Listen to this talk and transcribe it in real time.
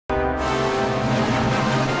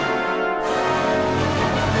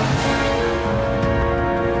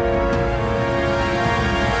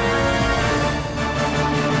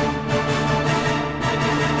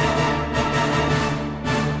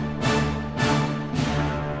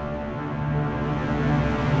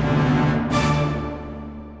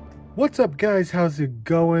What's up guys, how's it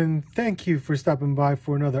going? Thank you for stopping by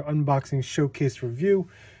for another unboxing showcase review.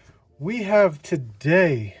 We have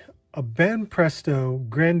today a Banpresto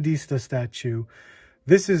Grandista statue.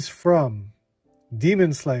 This is from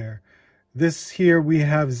Demon Slayer. This here we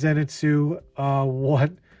have Zenitsu.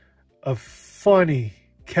 What a funny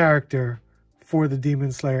character for the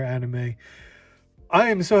Demon Slayer anime. I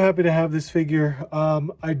am so happy to have this figure.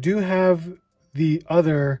 I do have the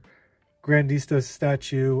other Grandista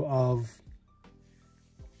statue of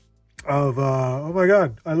oh my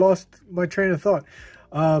god, I lost my train of thought,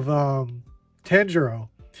 of Tanjiro,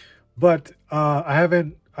 but I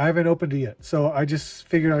haven't opened it yet, so I just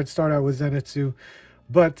figured I'd start out with Zenitsu.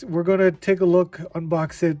 But we're gonna take a look,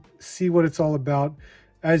 unbox it, see what it's all about.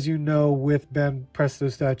 As you know, with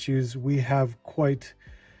Banpresto statues, we have quite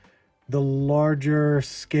the larger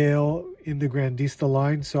scale in the Grandista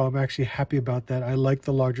line, so I'm actually happy about that. I like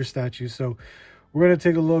the larger statues, so we're going to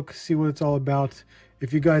take a look, see what it's all about.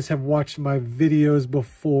 If you guys have watched my videos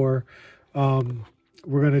before, we're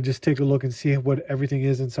going to just take a look and see what everything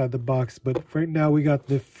is inside the box. But right now we got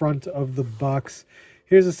the front of the box.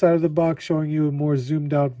 Here's the side of the box showing you a more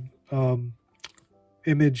zoomed out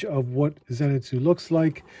image of what Zenitsu looks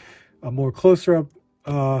like, a more closer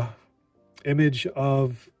up image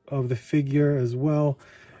of the figure as well.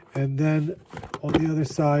 And then on the other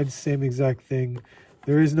side, same exact thing.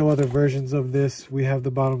 There is no other versions of this. We have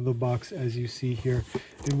the bottom of the box as you see here,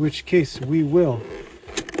 in which case we will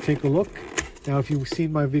take a look. Now, if you've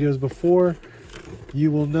seen my videos before,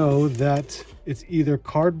 you will know that it's either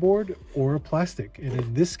cardboard or a plastic. And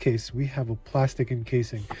in this case, we have a plastic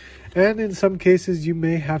encasing. And in some cases, you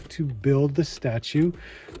may have to build the statue,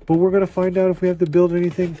 but we're going to find out if we have to build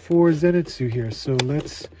anything for Zenitsu here. So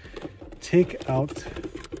let's take out,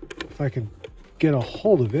 if I can get a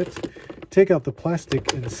hold of it, take out the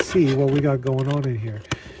plastic and see what we got going on in here.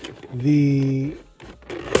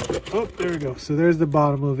 Oh, there we go. So there's the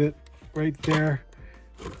bottom of it right there.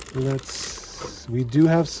 We do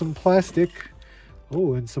have some plastic.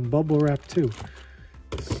 Oh, and some bubble wrap too.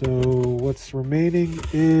 So what's remaining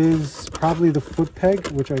is probably the foot peg,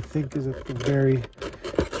 which I think is at the very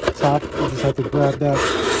top. We just have to grab that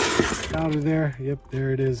out of there. Yep,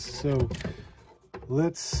 there it is. So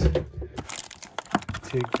let's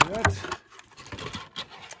take that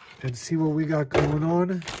and see what we got going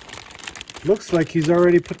on. Looks like he's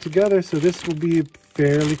already put together, so this will be a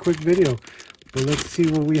fairly quick video. But let's see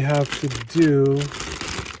what we have to do.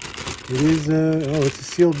 It is it's a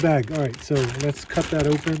sealed bag. All right, so let's cut that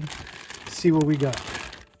open, see what we got.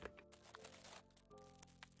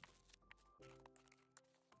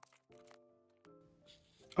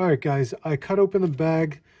 All right, guys, I cut open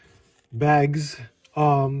the bags.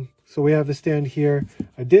 So we have the stand here.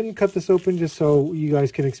 I didn't cut this open just so you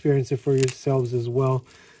guys can experience it for yourselves as well.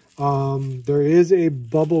 There is a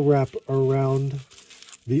bubble wrap around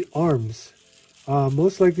the arms,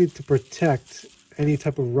 most likely to protect any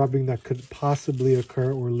type of rubbing that could possibly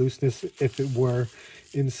occur or looseness if it were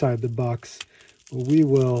inside the box. We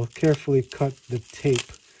will carefully cut the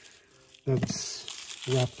tape that's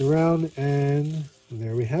wrapped around, and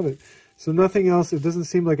there we have it. So nothing else. It doesn't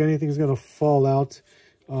seem like anything's going to fall out.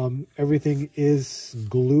 Everything is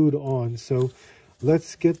glued on. So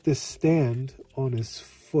let's get this stand on his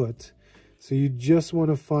foot. So you just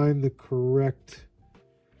want to find the correct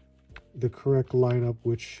lineup,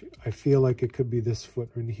 which I feel like it could be this foot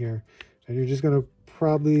in here, and you're just going to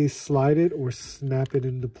probably slide it or snap it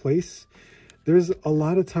into place. There's a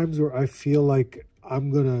lot of times where I feel like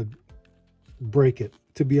I'm gonna break it,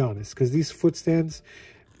 to be honest, because these foot stands,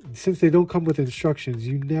 since they don't come with instructions,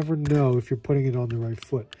 you never know if you're putting it on the right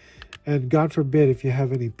foot, and God forbid if you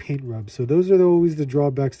have any paint rubs. So those are always the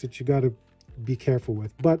drawbacks that you got to be careful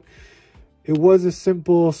with. But it was a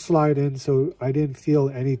simple slide in, so I didn't feel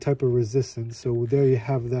any type of resistance. So there you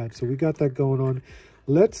have that. So we got that going on.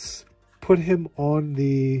 Let's put him on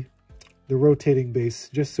the rotating base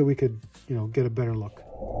just so we could, you know, get a better look.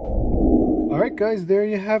 All right, guys, there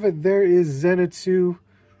you have it. There is Zenitsu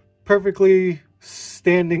perfectly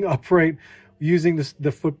standing upright using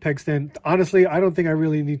the foot peg stand. Honestly, I don't think I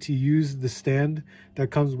really need to use the stand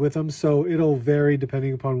that comes with him. So it'll vary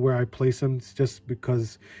depending upon where I place him, just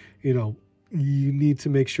because, you know, you need to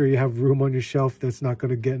make sure you have room on your shelf that's not going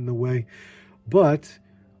to get in the way. But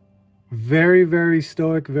very, very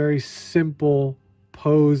stoic, very simple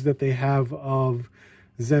pose that they have of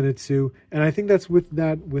Zenitsu. And I think that's with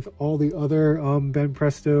all the other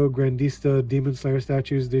Banpresto, Grandista, Demon Slayer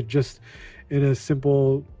statues. They're just in a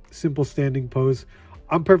simple standing pose.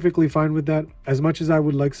 I'm perfectly fine with that. As much as I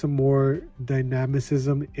would like some more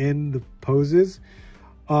dynamicism in the poses,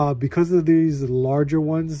 Because of these larger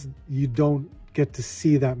ones, you don't get to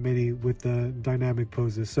see that many with the dynamic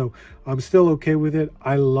poses. So I'm still okay with it.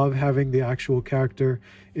 I love having the actual character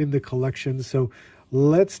in the collection. So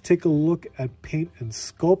let's take a look at paint and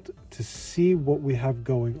sculpt to see what we have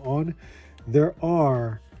going on. There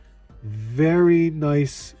are very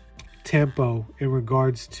nice tempo in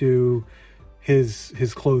regards to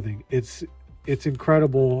his clothing. It's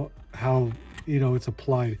incredible how, you know, it's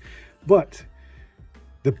applied. But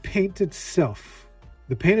the paint itself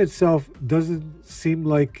doesn't seem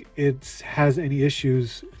like it has any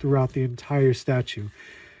issues throughout the entire statue.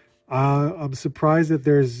 I'm surprised that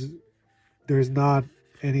there's not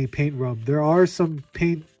any paint rub. There are some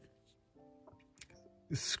paint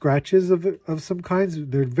scratches of some kinds.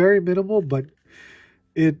 They're very minimal, but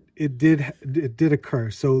it did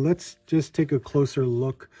occur. So let's just take a closer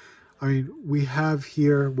look. I mean, we have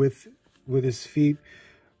here with his feet,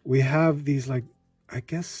 we have these, like, I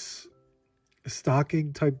guess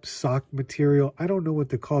stocking type sock material. I don't know what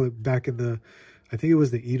to call it back in the, I think it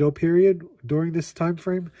was the Edo period during this time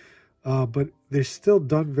frame. But they're still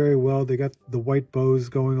done very well. They got the white bows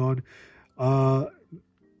going on.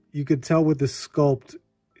 You could tell with the sculpt,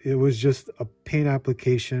 it was just a paint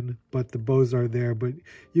application, but the bows are there. But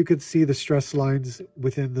you could see the stress lines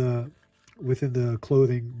within the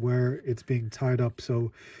clothing where it's being tied up.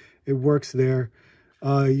 So it works there.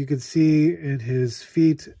 You can see in his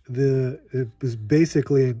feet, it was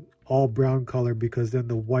basically an all brown color because then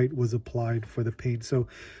the white was applied for the paint. So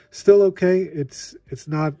still okay. It's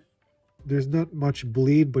not, there's not much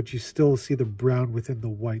bleed, but you still see the brown within the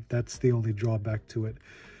white. That's the only drawback to it.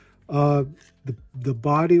 The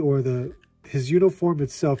body or his uniform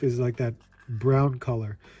itself is like that brown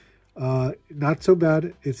color. Not so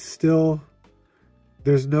bad. It's still,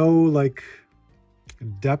 there's no like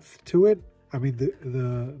depth to it. I mean,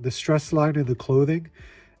 the stress line in the clothing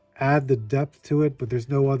add the depth to it, but there's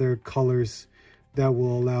no other colors that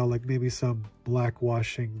will allow, like maybe some black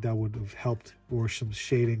washing that would have helped, or some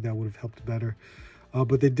shading that would have helped better.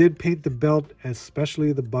 But they did paint the belt,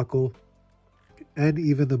 especially the buckle and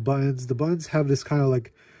even the buttons. The buttons have this kind of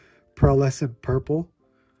like pearlescent purple.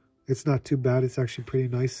 It's not too bad. It's actually pretty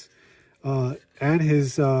nice. And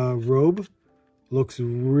his robe looks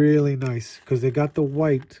really nice because they got the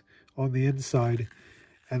white on the inside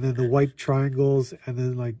and then the white triangles and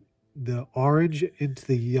then like the orange into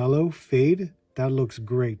the yellow fade. That looks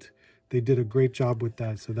great. They did a great job with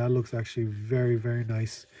that. So that looks actually very, very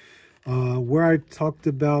nice. Where I talked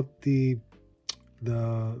about the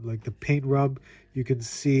paint rub, you can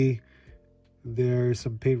see there's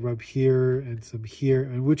some paint rub here and some here,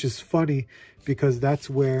 and which is funny because that's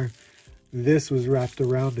where this was wrapped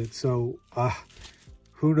around it. So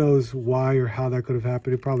who knows why or how that could have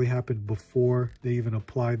happened. It probably happened before they even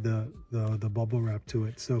applied the bubble wrap to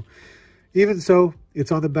it. So even so,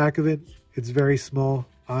 it's on the back of it. It's very small.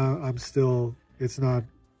 It's not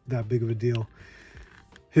that big of a deal.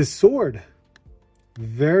 His sword,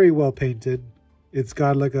 very well painted. It's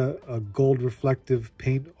got like a gold reflective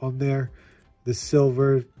paint on there. The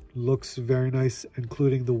silver looks very nice,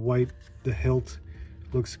 including the white. The hilt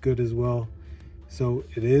looks good as well. So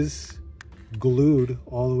it is glued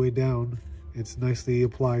all the way down. It's nicely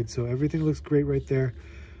applied. So everything looks great right there.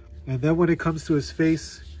 And then when it comes to his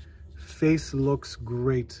face looks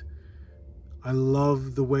great. I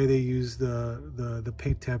love the way they use the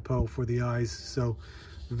paint tempo for the eyes. So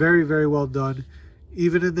very, very well done.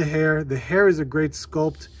 Even in the hair is a great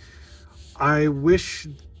sculpt. I wish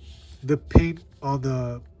the paint on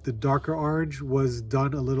the darker orange was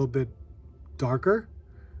done a little bit darker.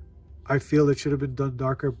 I feel it should have been done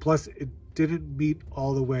darker. Plus, it didn't meet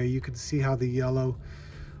all the way. You can see how the yellow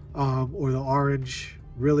or the orange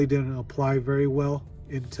really didn't apply very well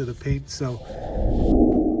into the paint. So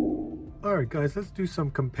all right, guys, let's do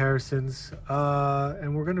some comparisons.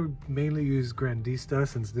 And we're going to mainly use Grandista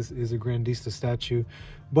since this is a Grandista statue,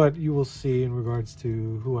 but you will see in regards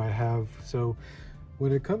to who I have. So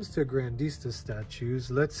when it comes to Grandista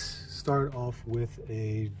statues, let's start off with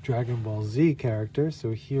a Dragon Ball Z character.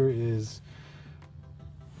 So here is,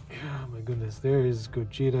 oh my goodness, there is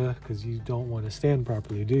Gogeta, because you don't want to stand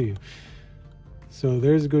properly, do you? So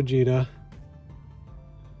there's Gogeta.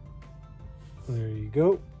 There you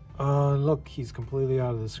go. Look, he's completely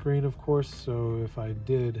out of the screen, of course. So if I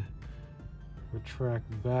did retract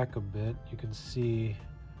back a bit, you can see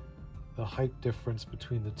the height difference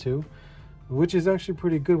between the two, which is actually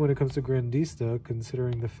pretty good when it comes to Grandista,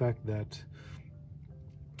 considering the fact that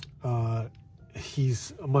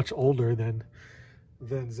he's much older than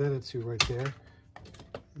Zenitsu right there.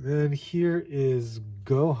 Then here is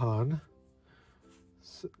Gohan.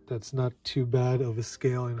 That's not too bad of a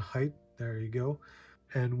scale in height. There you go.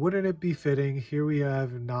 And wouldn't it be fitting, here we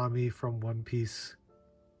have Nami from One Piece.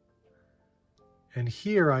 And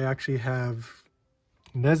here I actually have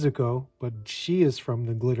Nezuko, but she is from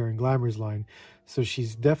the Glitter and Glamours line. So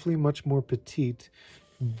she's definitely much more petite,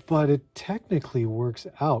 but it technically works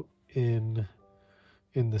out in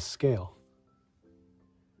the scale.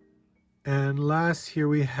 And last, here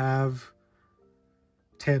we have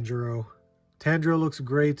Tanjiro. Tanjiro looks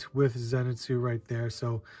great with Zenitsu right there,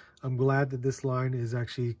 so I'm glad that this line is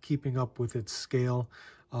actually keeping up with its scale,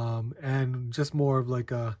 and just more of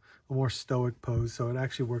like a more stoic pose, so it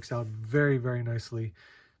actually works out very, very nicely.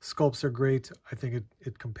 Sculpts are great. I think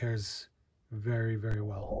it compares very, very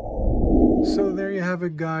well. So there you have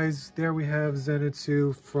it, guys. There we have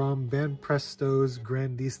Zenitsu from Banpresto's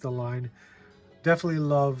Grandista line. Definitely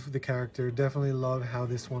love the character. Definitely love how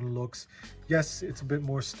this one looks. Yes, it's a bit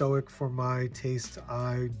more stoic for my taste.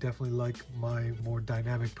 I definitely like my more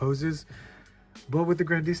dynamic poses. But with the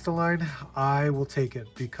Grandista line, I will take it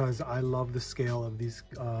because I love the scale of these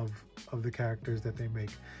of the characters that they make.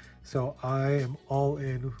 So I am all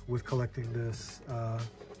in with collecting this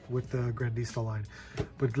with the Grandista line.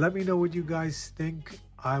 But let me know what you guys think.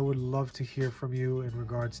 I would love to hear from you in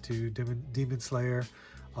regards to Demon Slayer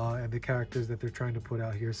and the characters that they're trying to put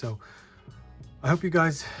out here. So I hope you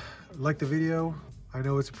guys like the video. I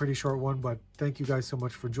know it's a pretty short one, but thank you guys so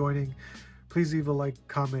much for joining. Please leave a like,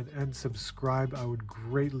 comment, and subscribe. I would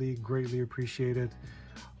greatly, greatly appreciate it.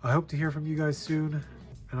 I hope to hear from you guys soon,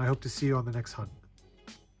 and I hope to see you on the next hunt.